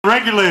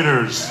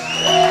Regulators.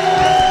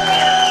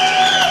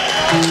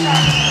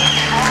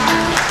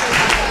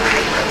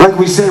 Like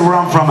we say where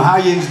I'm from, how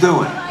yins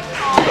doing?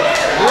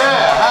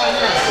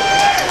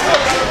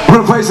 We're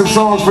gonna play some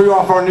songs for you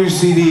off our new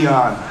CD.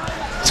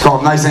 It's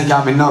called Nice Ain't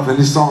Got Me Nothing.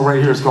 This song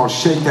right here is called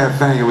Shake That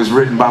Thing. It was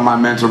written by my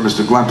mentor,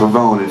 Mr. Glenn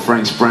Pavone, and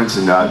Frank Sprintz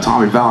and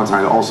Tommy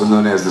Valentine, also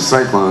known as the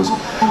Cyclones.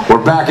 Where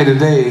back in the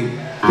day,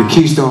 the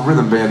Keystone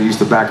Rhythm Band that used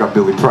to back up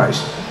Billy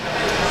Price.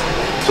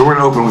 So we're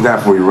gonna open with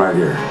that for you right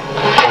here.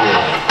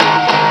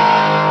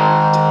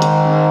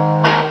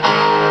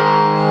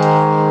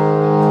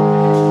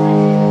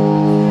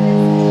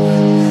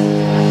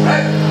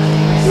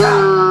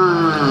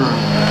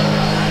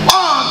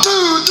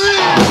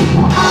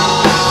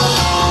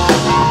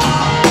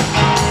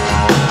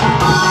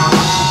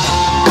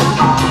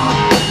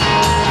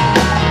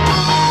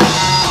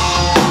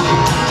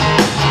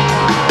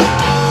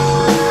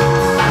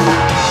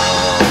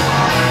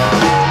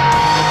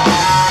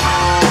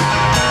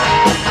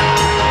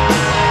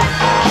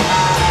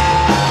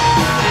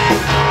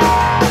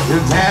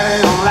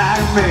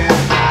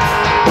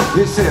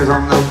 He says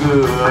I'm no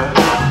good.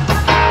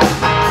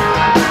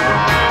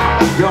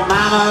 Your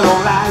mama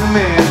don't like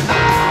me.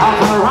 I'm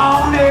from the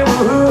wrong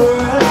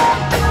neighborhood.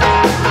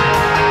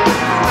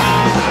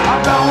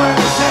 I'm done with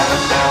the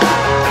 7.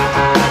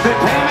 They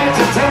pay me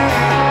to 10.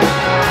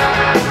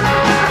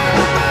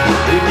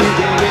 If you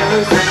can't get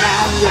loose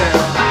tonight,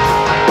 girl,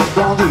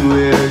 don't do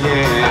it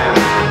again.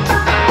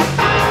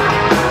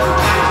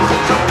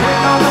 So pick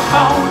on the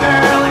phone,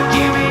 girl, and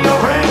give me your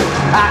ring.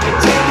 I can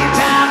take you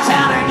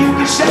downtown and you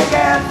can shake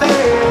that thing.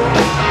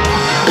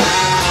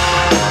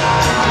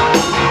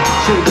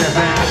 Shake that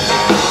thing.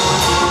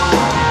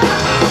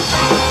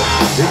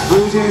 If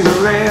blue jeans are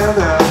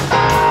leather,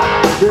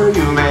 girl,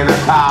 you made a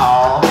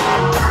call.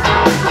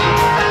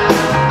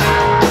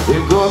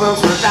 If good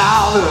looks were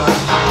dollars,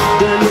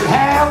 girl, you'd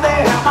have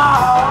them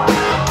all.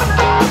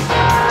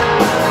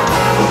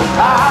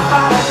 I'll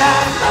find a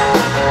night,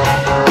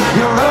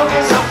 you're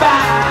looking so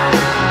fine.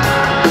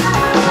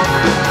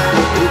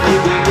 If you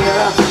can get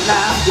up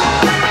tonight,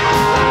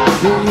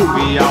 you'll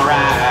be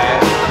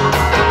alright.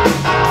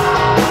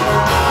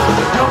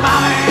 Your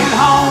mama ain't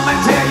home and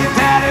tell your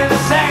daddy the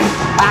same.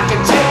 I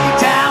can take you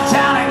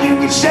downtown and you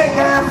can shake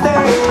that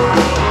thing.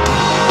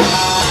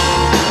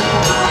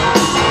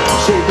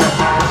 Shake that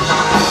thing.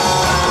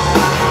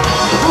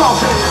 Come on,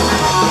 shake that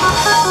thing.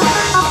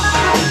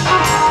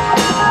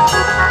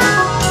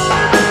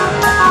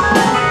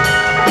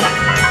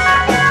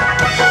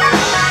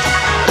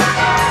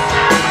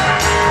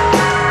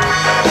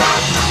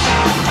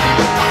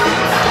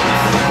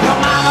 Your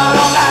mama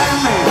don't like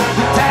me,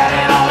 your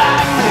daddy don't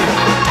like me.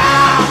 I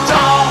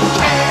don't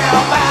care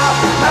about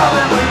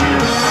nothing but you.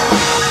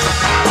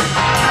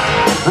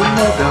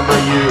 Nothing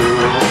but you.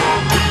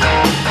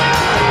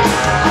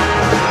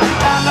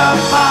 And the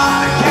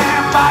money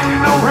can't buy you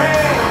no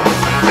ring.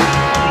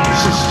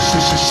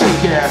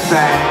 Shake that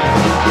thing.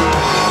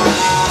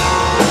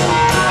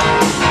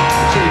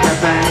 Shake that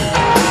thing.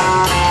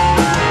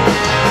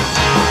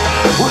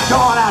 We're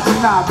going out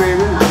tonight,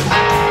 baby.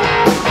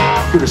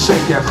 Gonna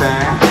shake that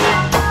thing.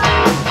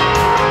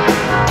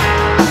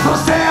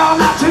 Gonna stay all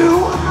night too.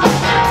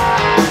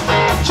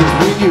 Just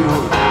me and you.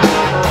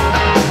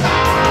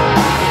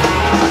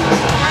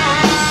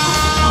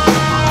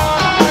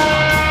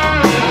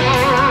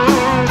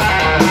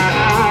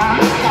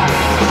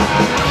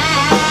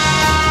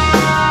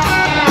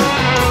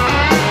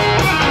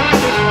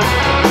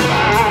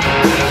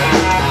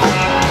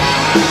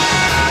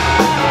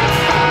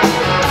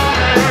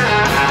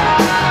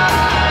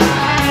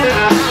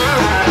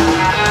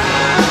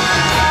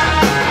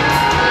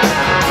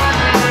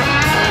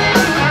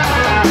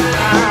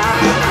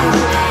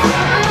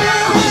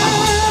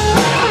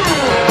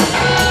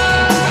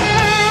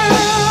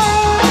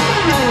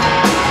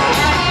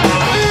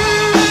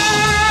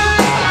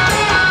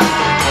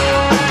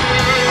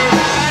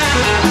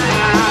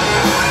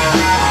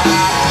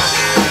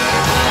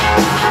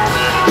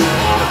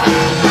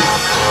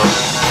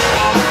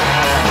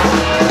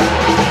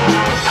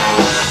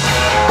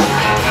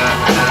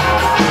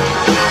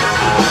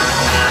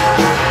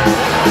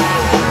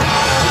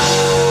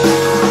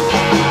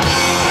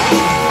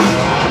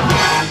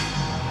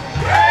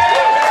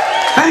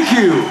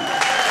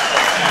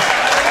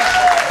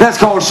 That's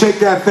called Shake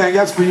That Thing.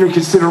 That's for your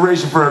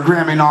consideration for a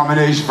Grammy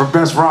nomination for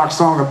Best Rock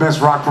Song or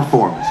Best Rock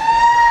Performance.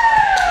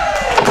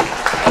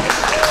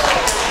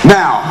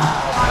 Now,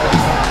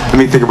 let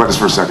me think about this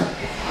for a second.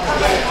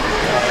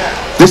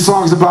 This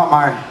song's about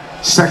my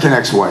second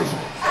ex-wife.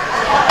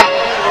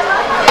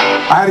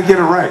 I had to get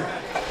it right.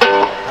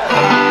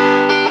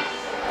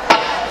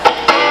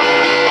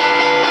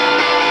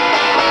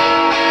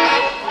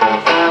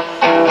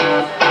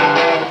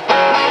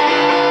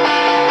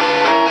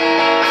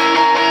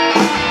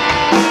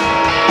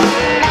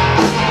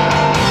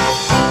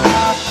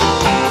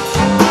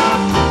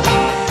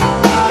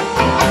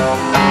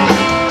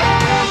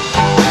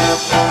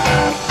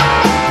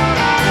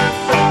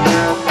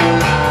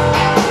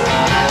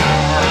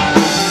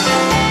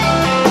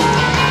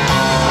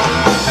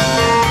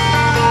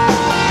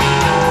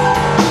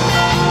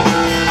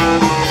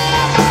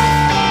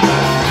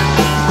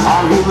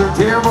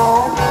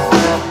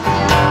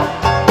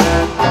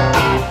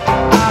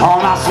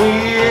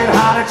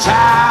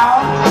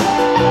 child?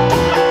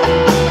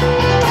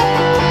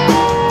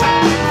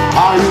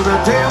 Are you the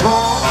devil?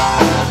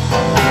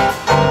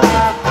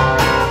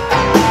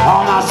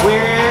 Oh, my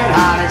sweet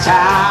honey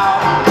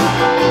child.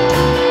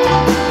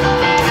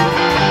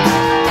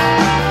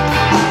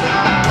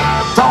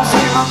 Don't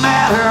seem to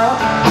matter.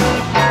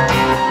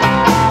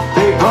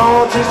 They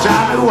both just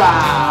drive me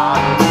wild.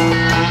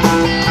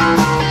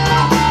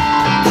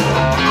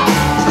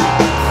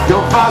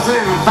 You're fussing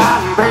and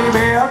fighting,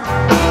 baby.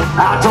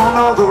 I don't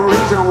know the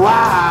reason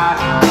why.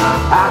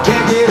 I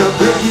can't get a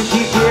grip, you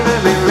keep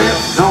giving me lip.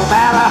 No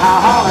matter how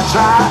hard I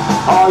try.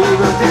 Are you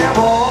the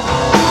devil?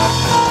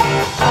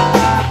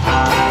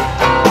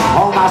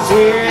 Oh, my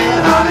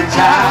sweet honey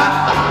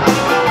child.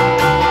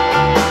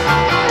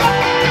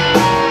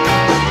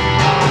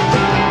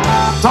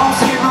 Don't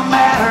seem to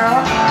matter.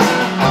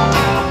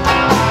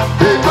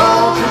 They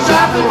both just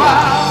drive me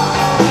wild.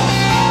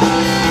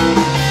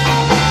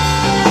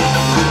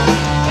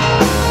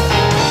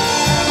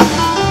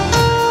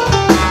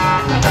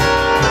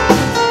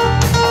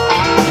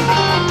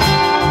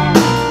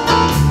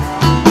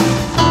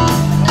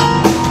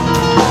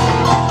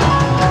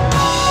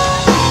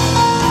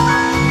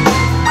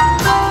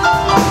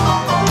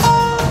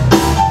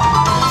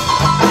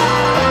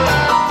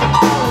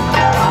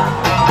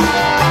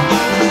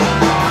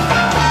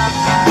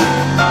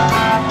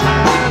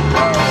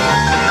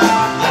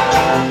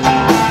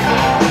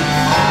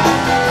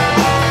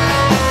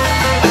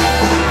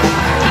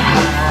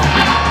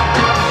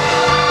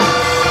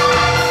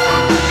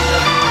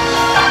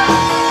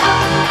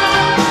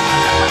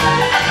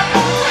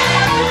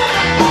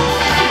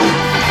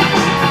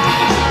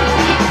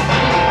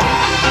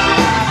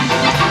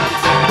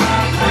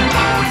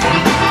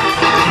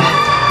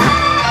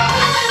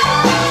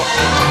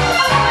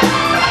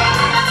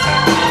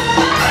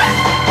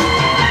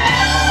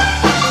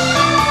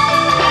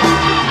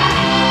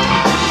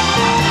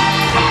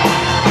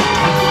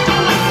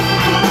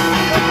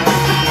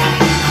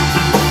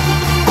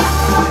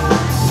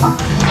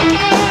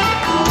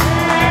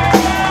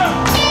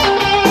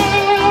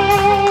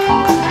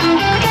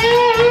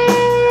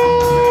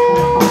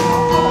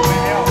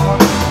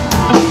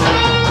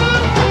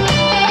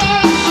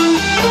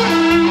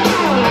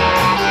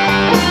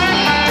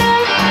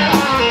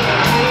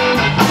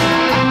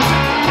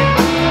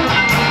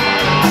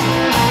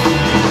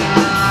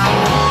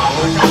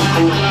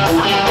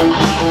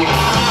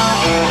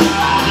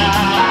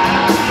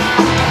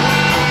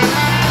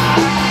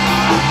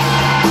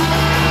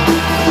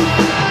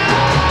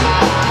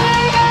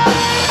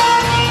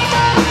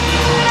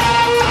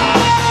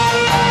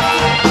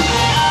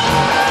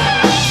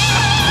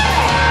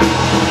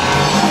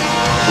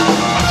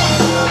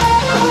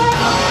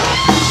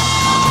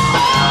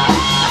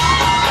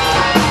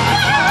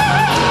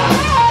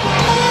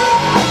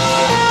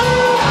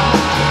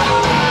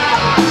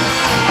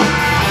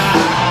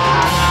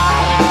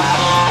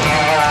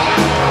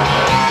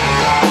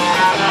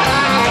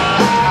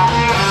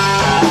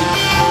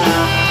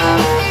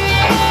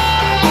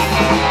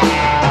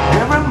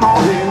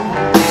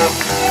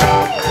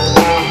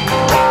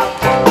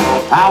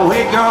 I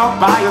wake up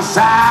by your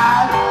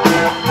side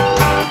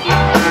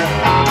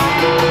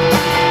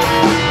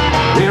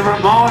every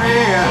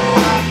morning.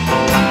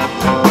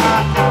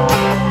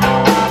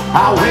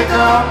 I wake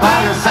up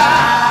by your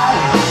side.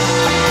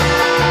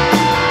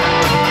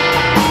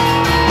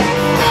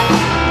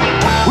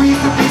 We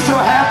used to be so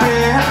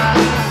happy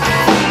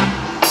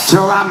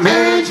till I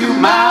made you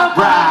my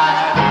bride.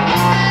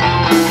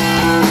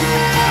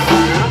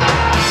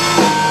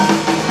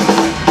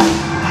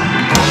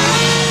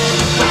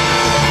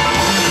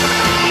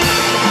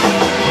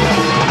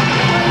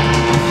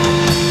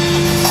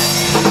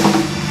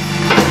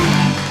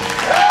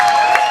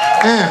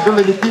 And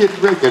Billy the Kid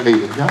The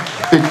Regulators, yeah?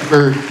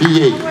 Pittsburgh,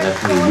 PA.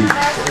 That's where we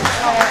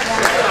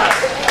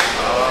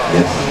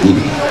Yes,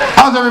 indeed.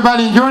 How's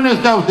everybody enjoying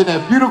themselves in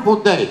that beautiful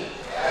day?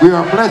 We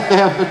are blessed to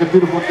have such a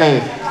beautiful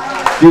day.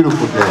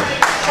 Beautiful day.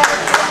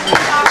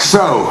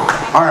 So,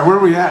 all right, where are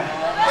we at?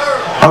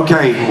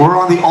 Okay, we're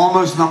on the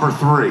almost number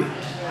 3.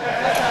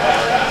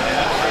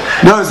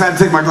 Notice I had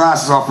to take my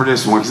glasses off for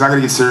this one because I got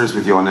to get serious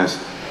with you on this.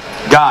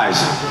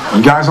 Guys,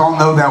 you guys all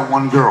know that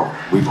one girl.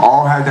 We've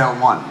all had that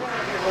one.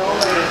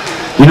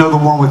 You know, the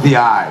one with the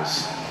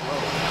eyes.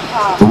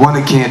 The one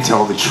that can't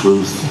tell the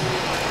truth.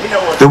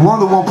 The one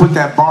that won't put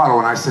that bottle,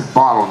 and I said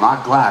bottle,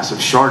 not glass, of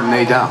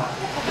Chardonnay down.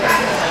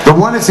 The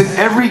one that's in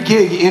every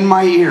gig in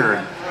my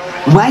ear.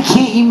 Why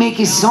can't you make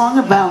a song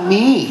about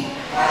me?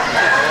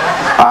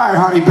 Alright,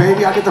 honey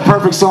baby, I get the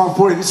perfect song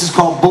for you. This is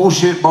called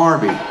Bullshit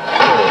Barbie.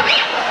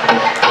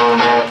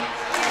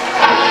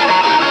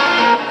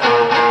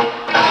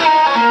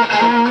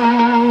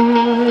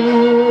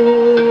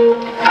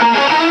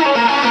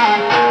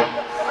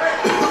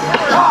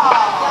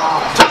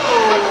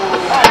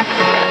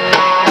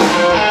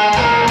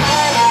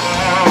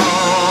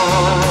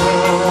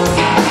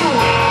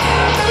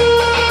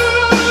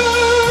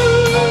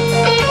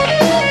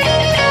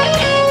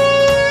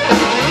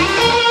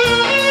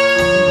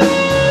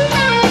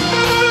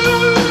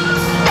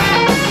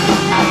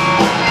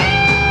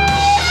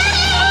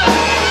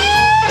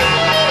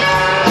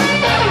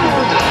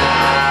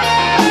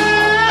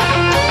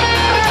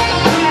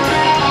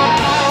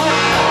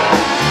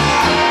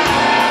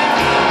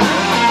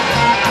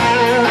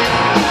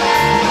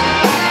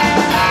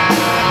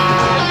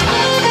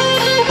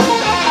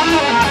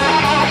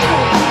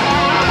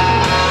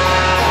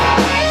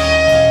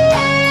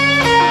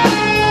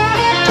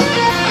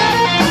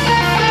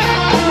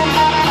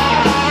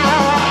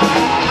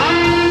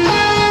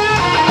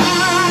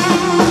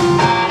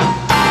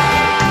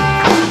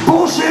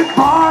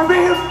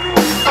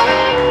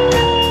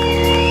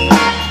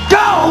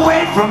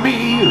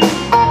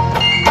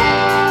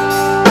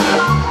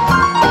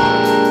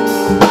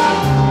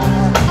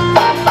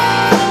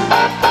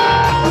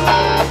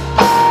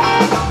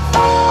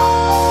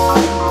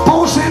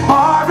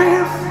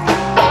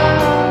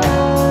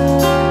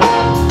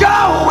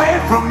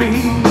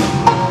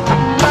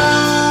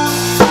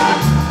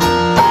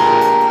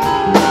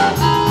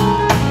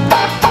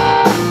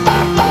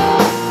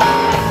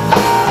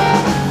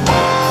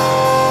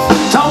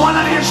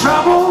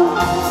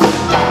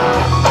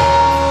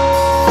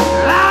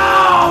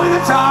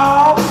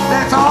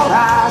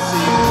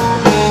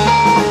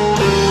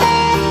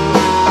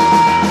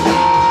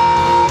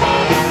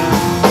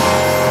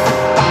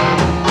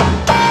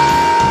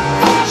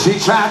 She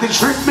tried to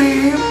trick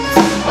me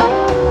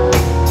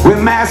with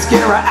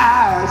mascara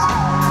eyes,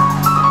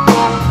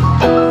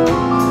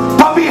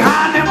 but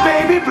behind them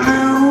baby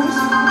blues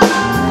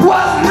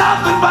was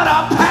nothing but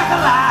a pack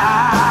of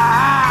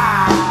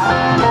lies.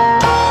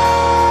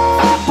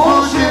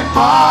 Bullshit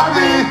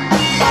Barbie,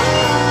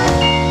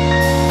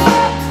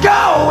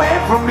 go away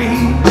from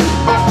me.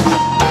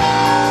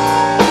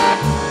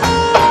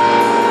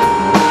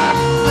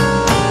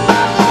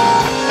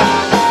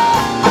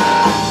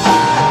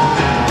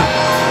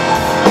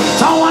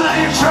 Don't want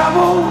any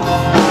trouble.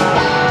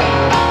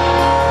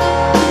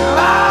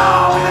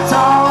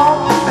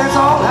 That's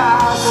all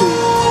I see.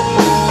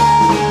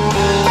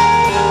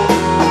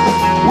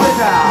 Way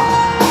down.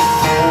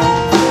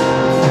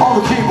 On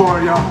the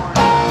keyboard, y'all.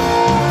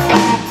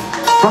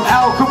 From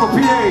Al Cooper,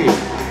 PA,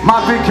 my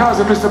big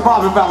cousin, Mr.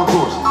 Bobby Val, of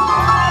course.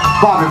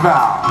 Bobby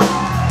Val.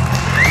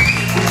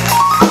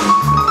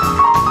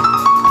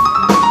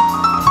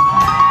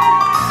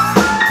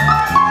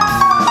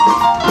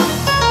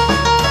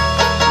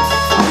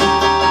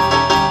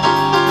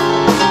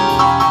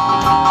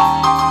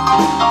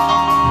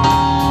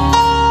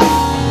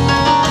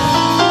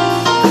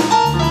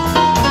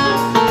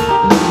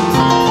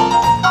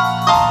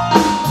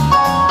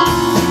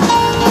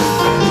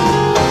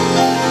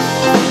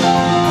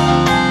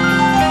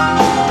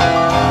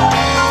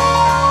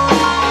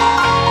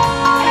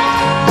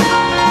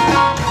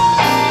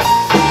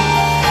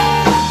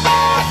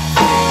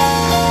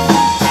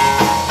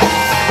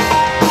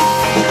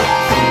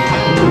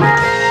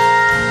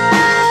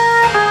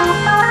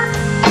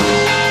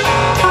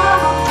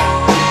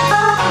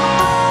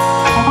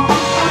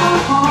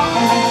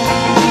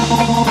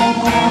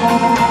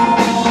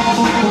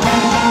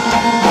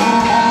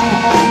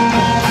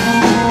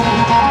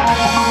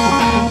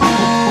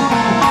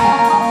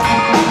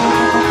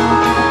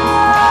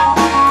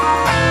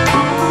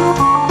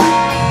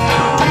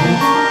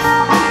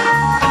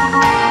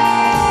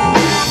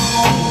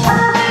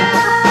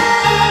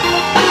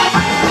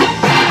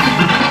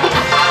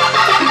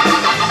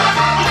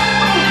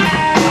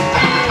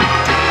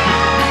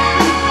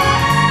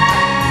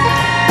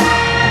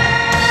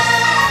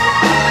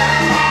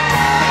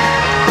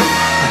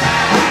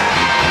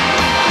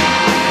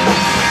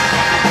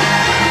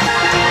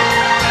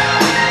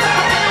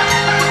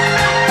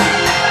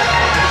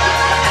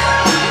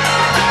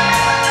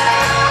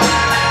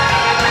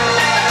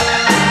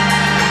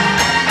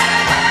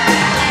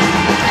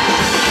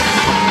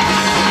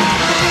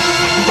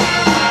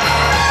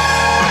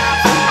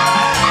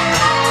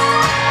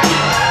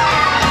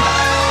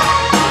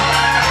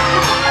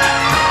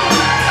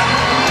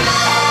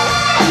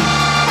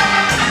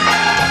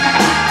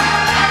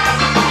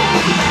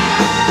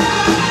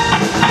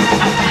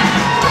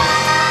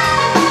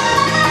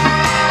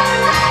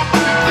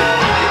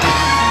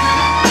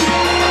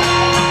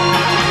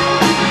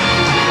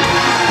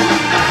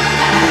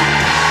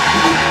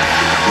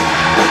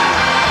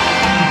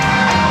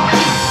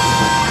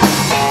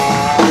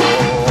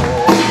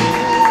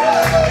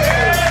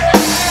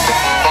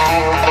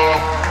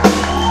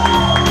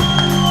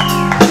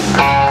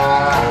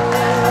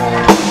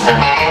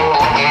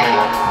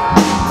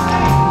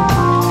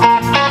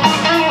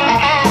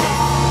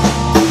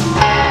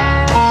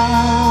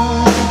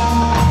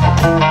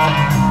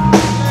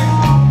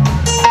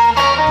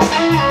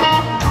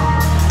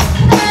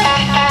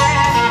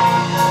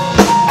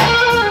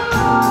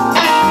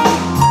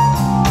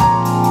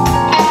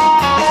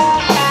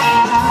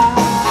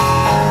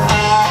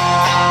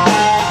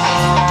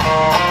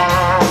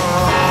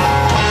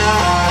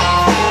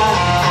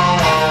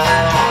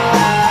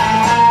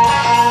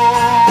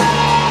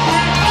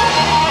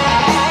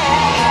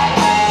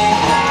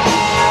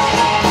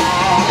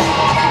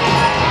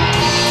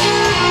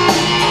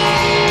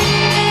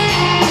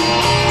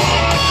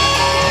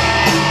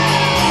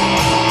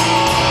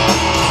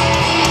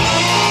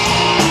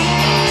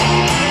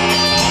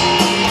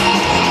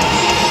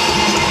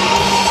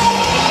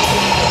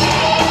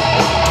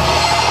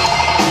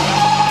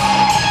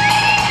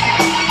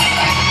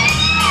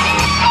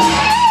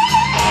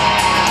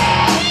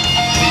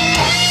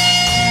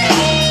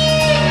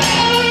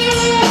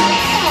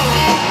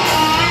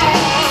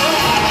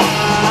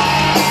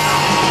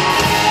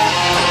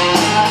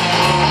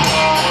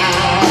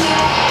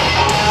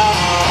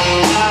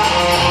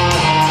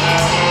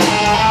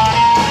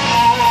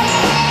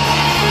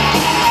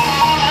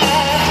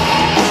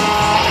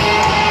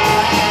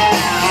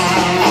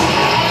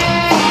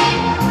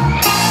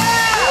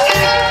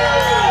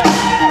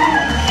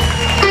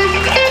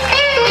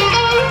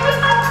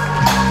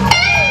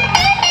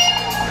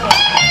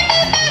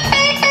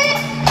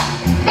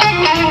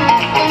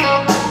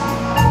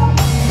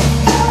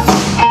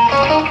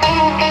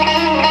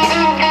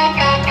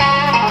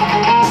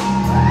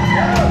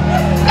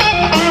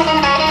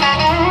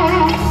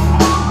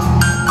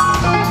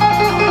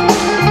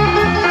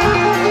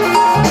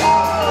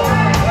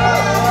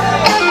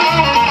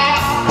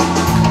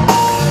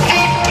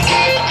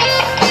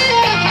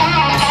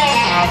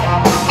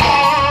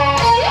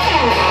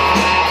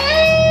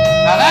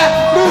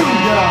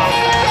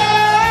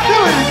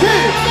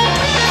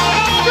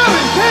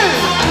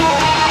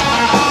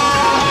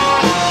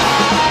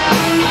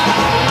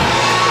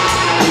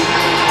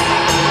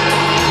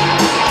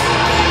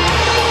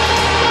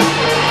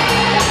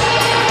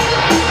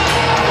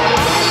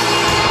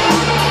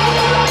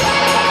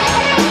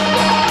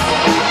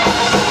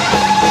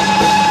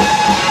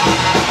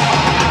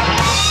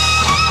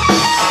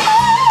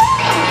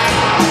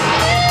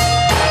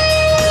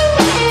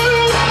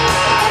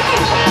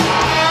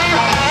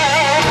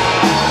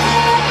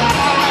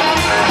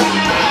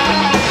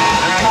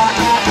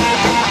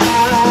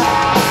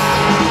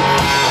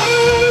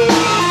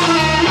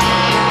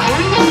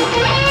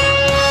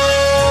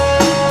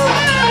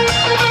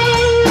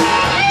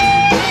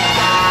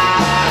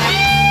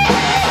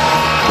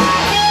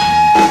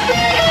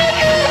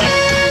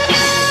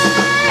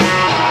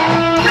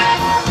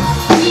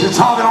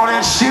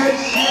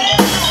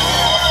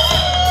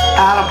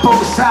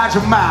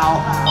 out your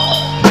mouth.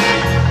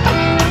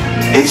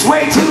 It's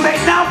way too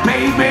late now,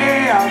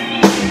 baby.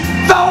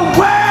 The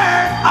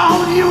word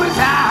on you is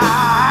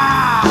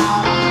out.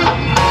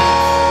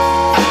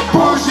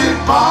 Push it,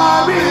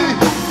 Bobby.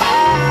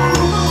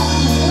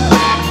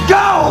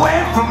 Go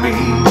away from me.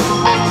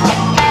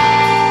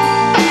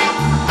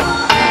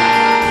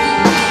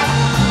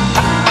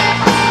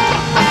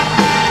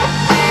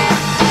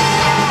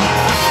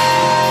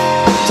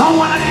 Don't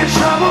wanna get in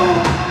trouble.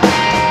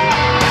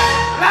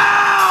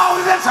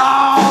 No, that's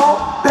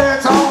all.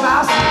 That's all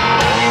I see.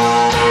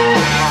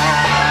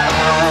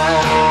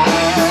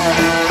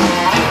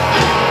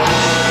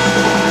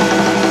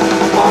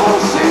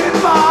 Bullshit,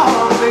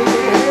 Bobby.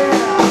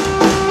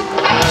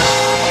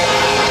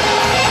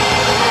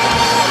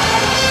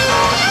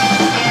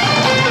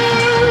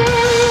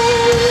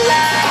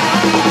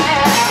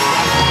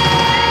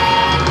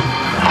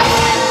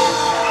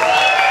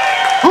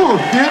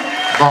 Bullshit,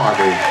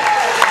 Bobby.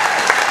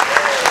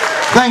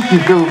 Thank you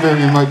so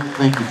very much.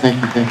 Thank you,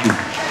 thank you, thank you.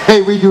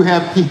 Hey, we do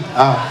have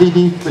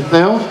CDs for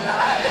sale.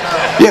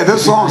 Yeah,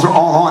 those songs are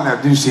all on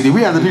that new CD.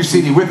 We have the new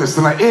CD with us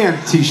tonight and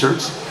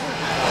t-shirts.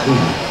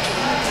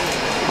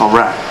 All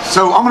right.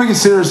 So I'm going to get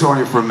serious on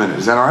you for a minute.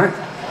 Is that all right?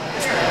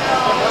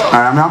 All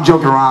right, I mean, I'm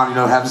joking around, you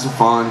know, having some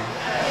fun,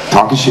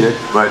 talking shit,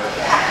 but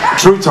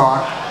true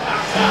talk.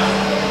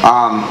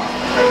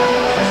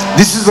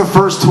 This is the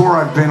first tour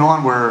I've been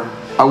on where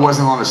I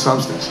wasn't on a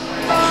substance.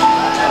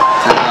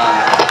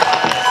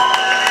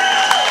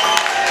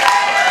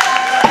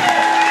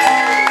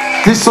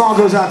 This song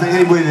goes out to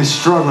anybody that's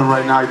struggling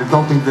right now that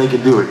don't think they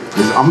can do it,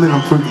 because I'm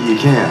living proof that you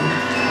can.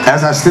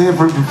 As I stand in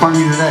front of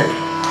you today,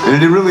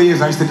 and it really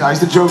is. I used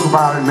to joke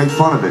about it and make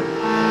fun of it.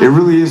 It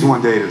really is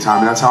one day at a time,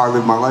 and that's how I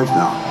live my life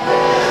now.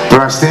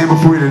 But I stand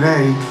before you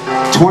today,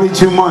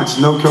 22 months,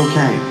 no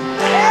cocaine.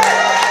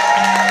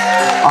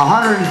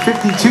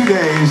 152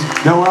 days,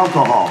 no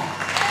alcohol.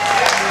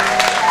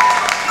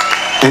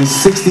 And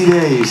 60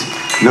 days,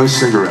 no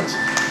cigarettes.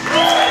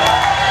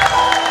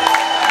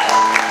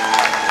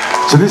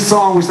 So this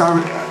song was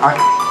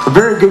a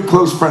very good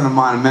close friend of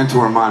mine, a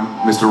mentor of mine,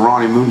 Mr.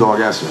 Ronnie Moondog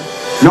Esser.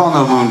 Y'all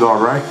know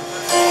Moondog, right?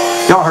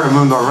 Y'all heard of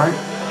Moondog, right?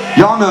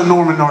 Y'all know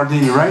Norman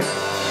Nardini, right?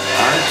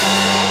 Alright.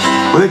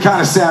 Well, they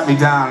kind of sat me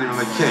down and they were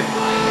like,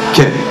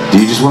 Kid, do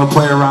you just want to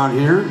play around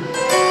here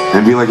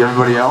and be like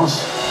everybody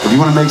else? Or do you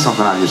want to make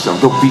something out of yourself?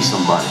 Go be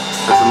somebody.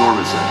 That's what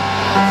Norman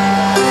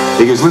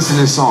said. He goes, listen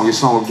to this song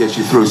will get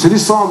you through. So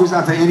this song goes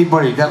out to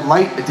anybody. That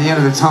light at the end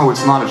of the tunnel,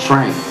 it's not a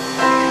train.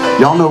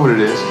 Y'all know what it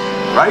is,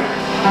 right?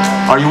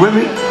 Are you with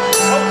me?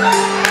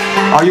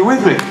 Are you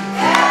with me?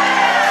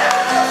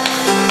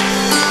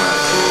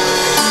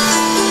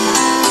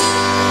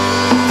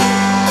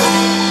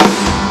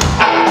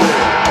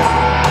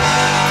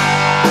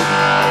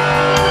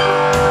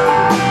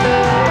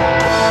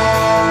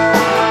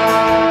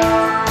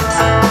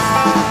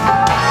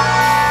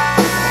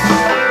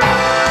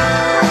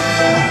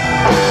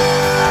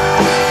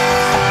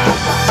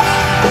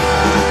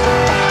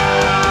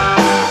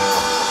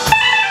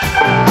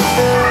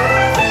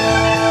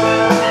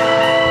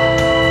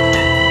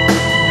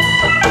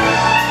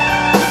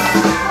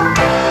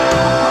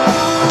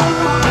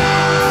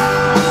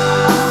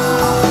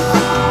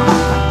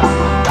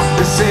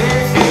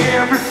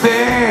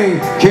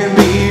 Can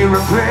be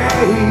replaced.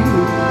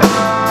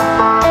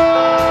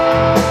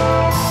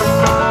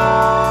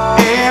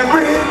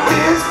 Every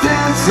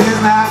distance is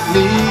not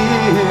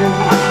near.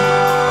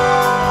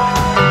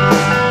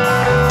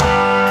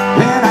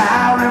 And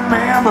I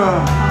remember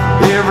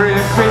every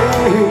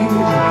fate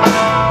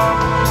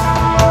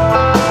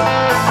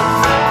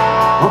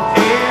of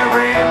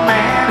every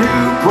man who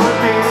put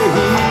me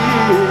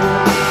here.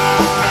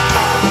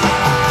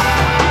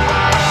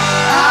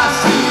 I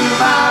see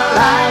my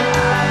life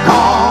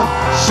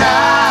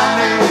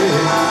shining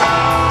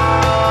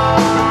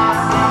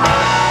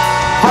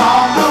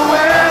from the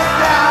west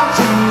down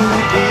to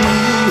the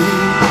east.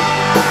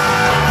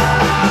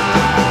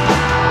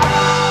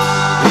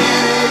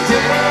 Any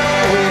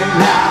day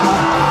now,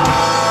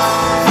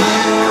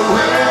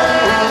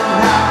 anywhere.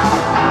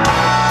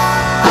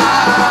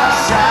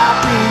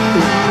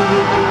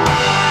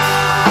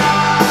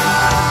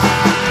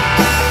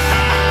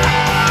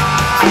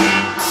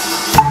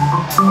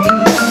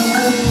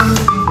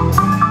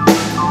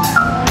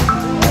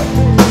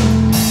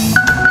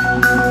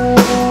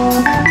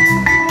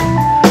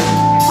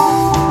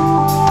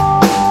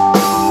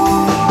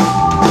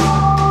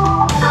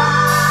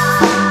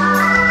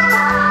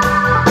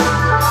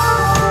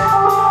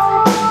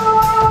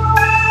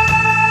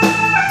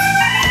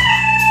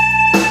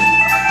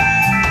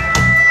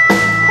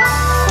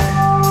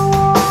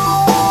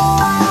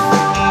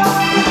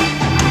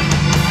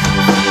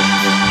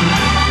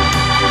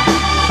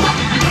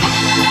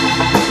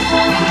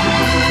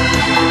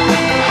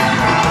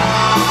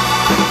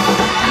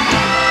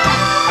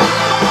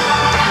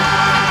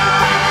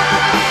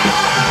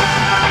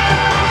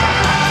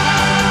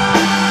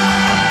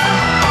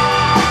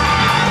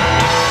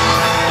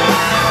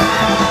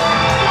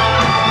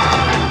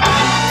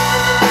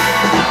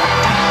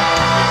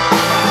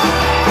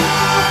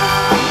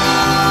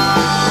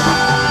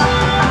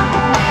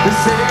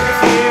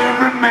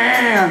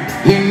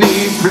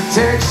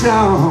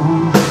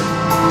 protection.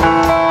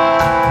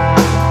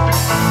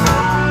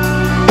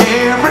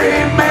 Every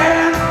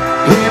man,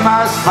 he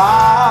must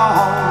fall.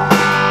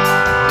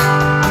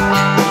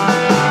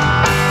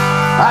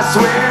 I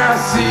swear I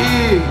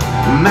see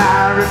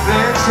my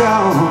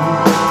reflection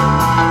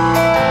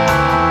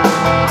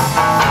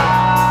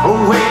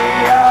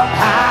way up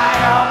high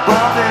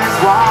above this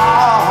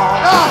wall.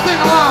 Oh,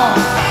 sing along.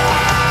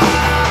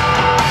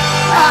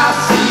 I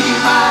see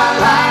my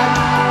light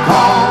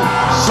called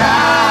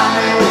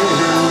shining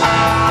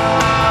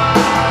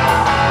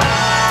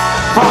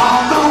from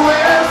the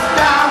west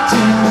down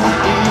to the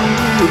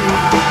east.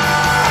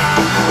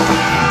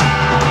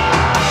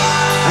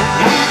 And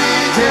any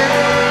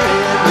day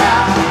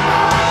now,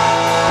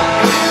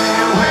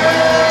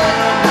 anywhere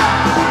now,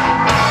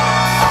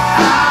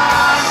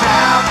 I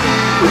shall be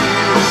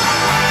here.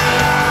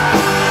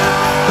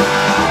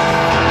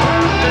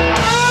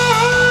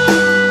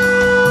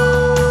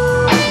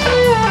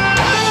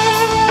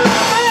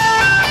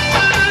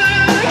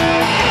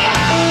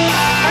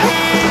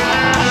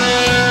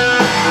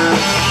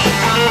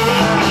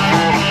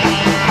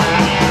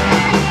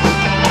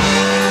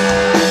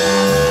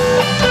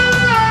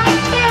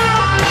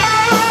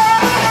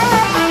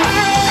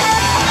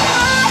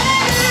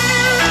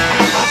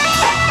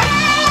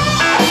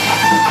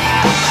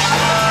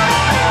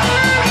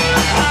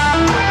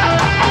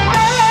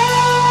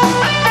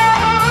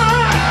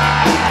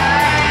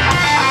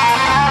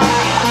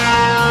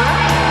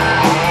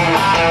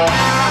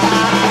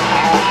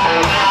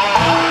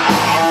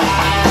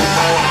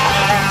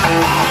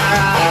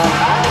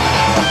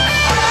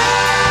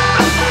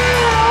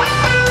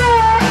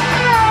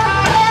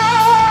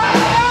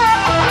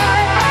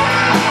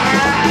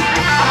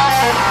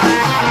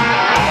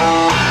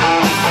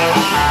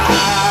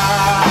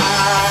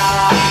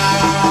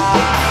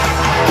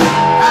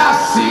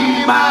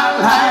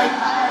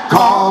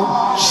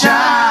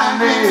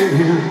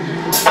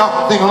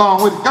 Sing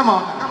along with it. Come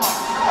on.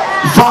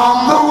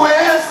 From the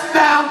west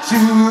down to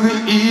the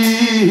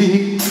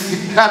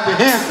east. Clap your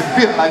hands and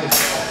feel like it.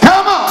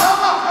 Come on.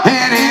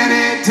 And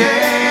any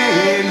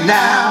day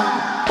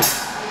now,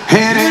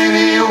 and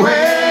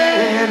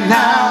anywhere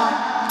now,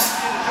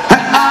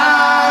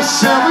 I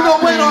shall. We're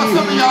gonna wait on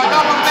some of y'all.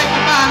 Y'all wanna make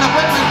your mind up.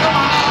 Wait a minute. Come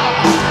on now.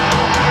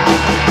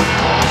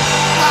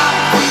 I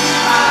see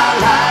my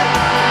light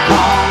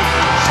called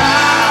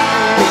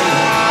shining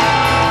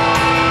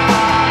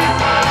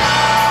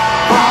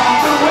from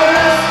the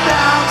west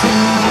down to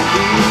the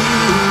east.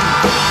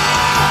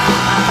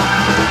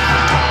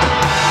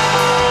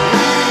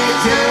 Any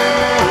day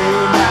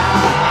now,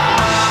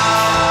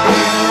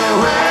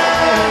 anywhere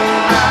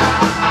now,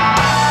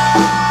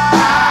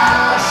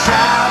 I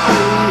shall be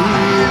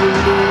here.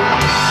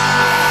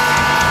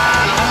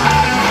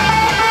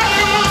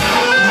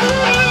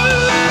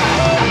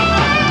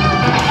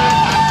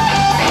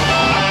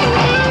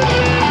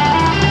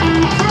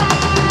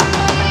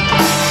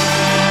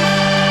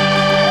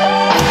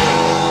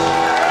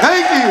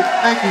 Thank you.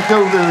 Thank you so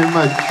very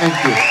much. Thank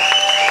you.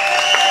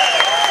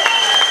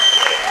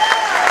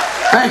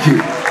 Thank you.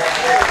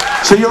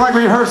 So you like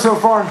what you heard so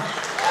far?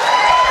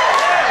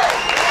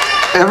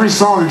 Every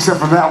song except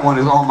for that one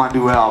is on my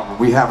new album.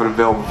 We have it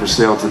available for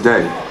sale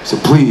today. So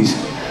please,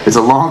 it's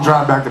a long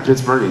drive back to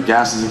Pittsburgh and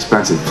gas is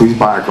expensive. Please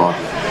buy a car.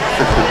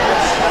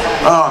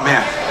 Oh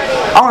man.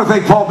 I want to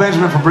thank Paul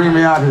Benjamin for bringing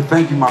me out here.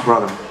 Thank you, my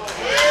brother.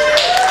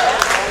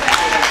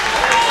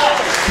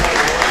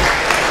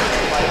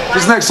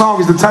 This next song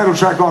is the title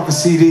track off the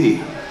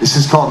CD. This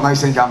is called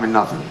Nice Ain't Got Me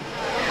Nothing.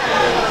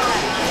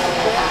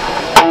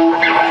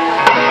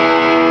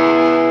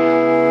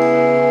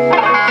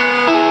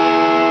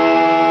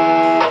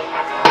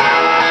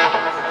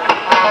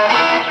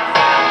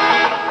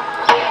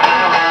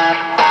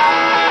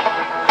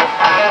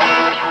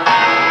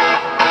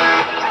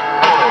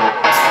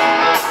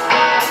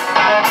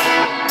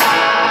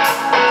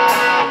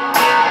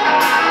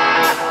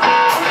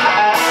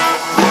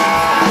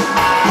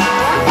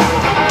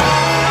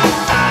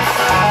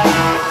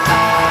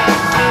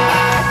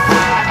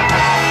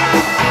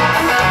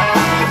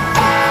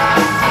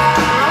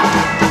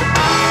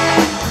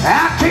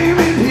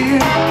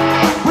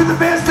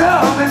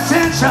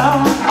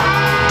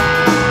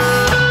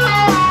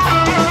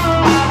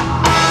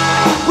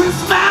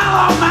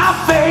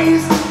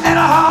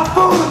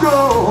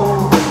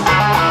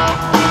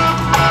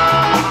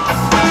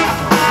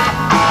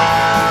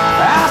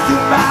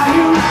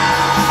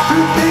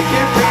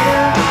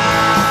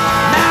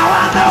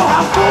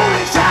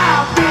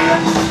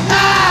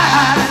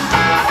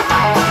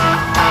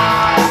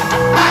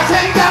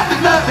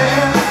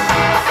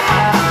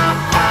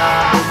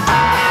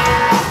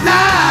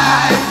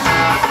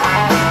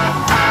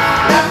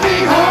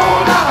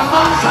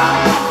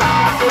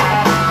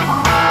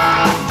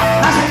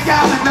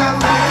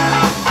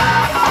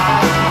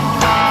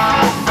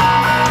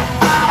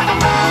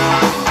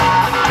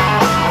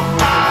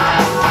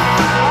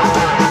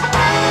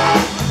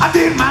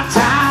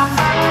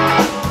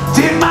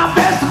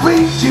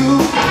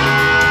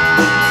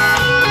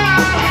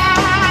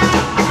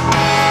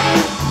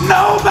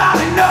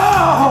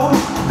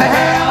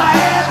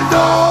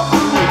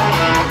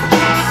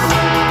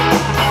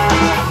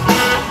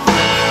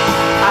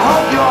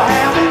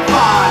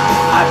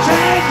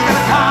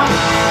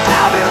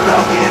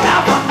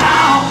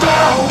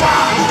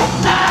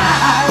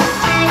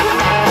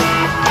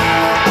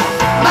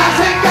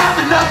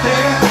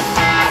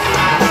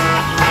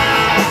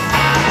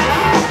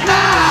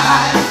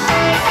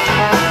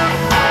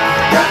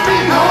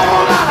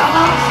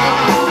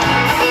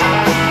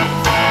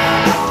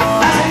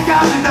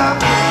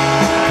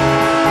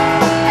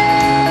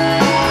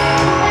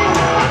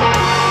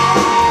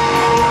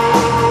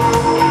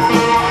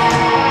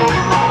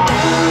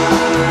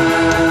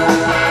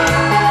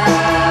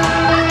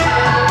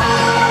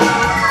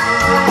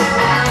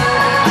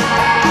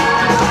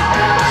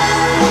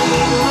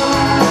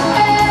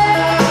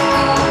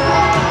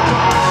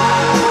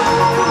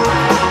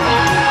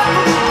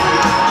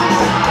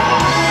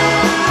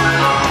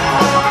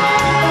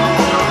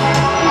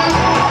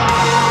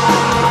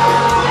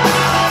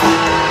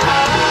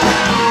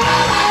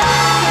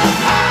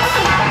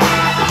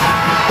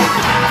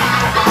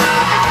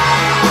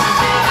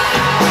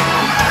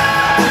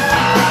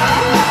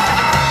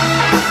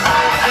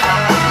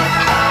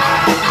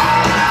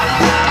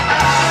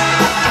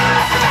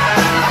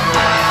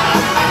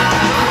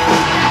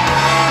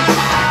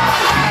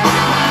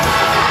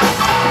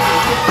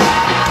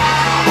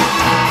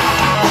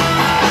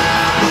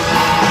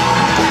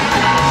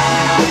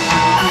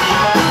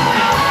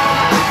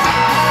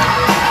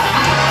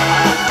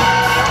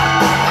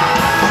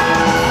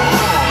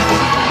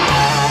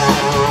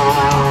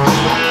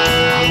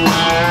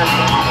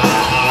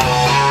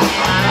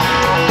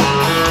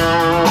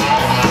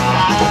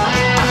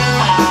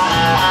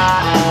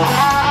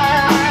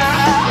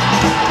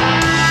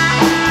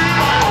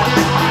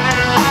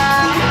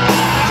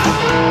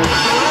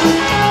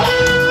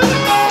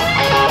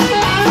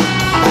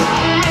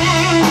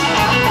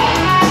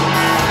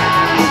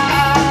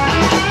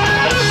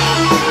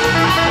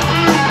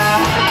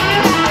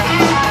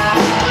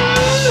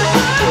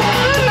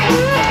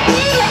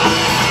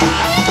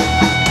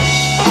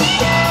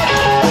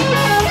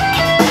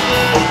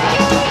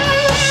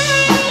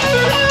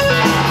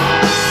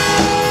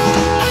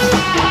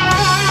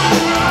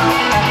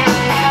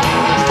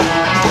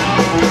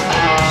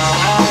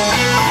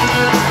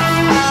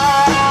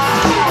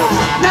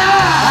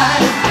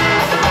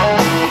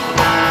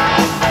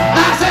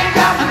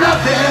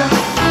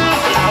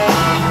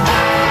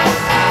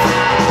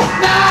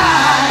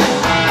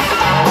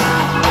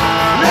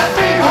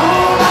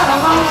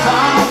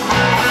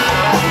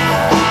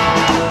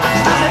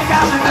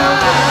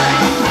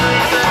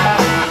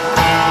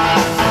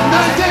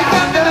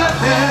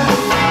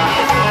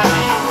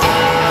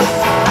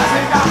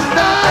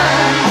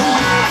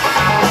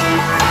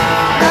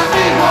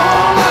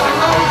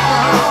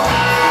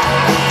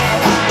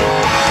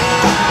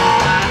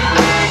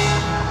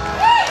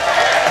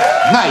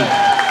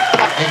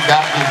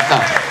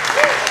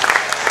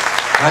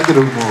 Grazie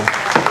l'uomo.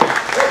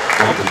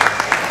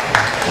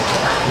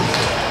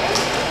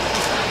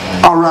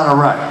 All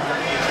right.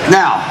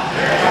 Now,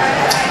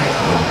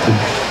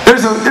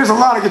 there's a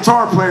lot of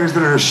guitar players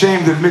that are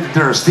ashamed to admit that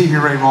they're a Stevie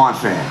Ray Vaughan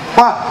fan.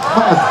 What?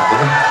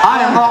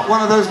 I am not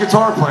one of those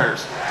guitar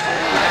players.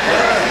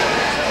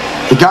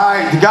 The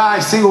guy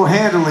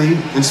single-handedly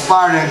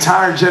inspired an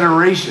entire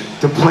generation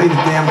to play the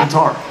damn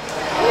guitar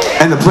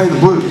and to play the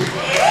blues.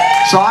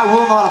 So I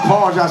will not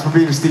apologize for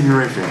being a Stevie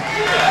Ray fan.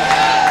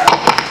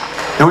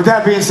 And with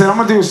that being said, I'm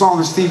gonna do a song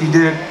that Stevie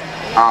did.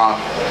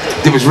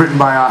 It was written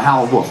by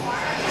Howlin' Wolf.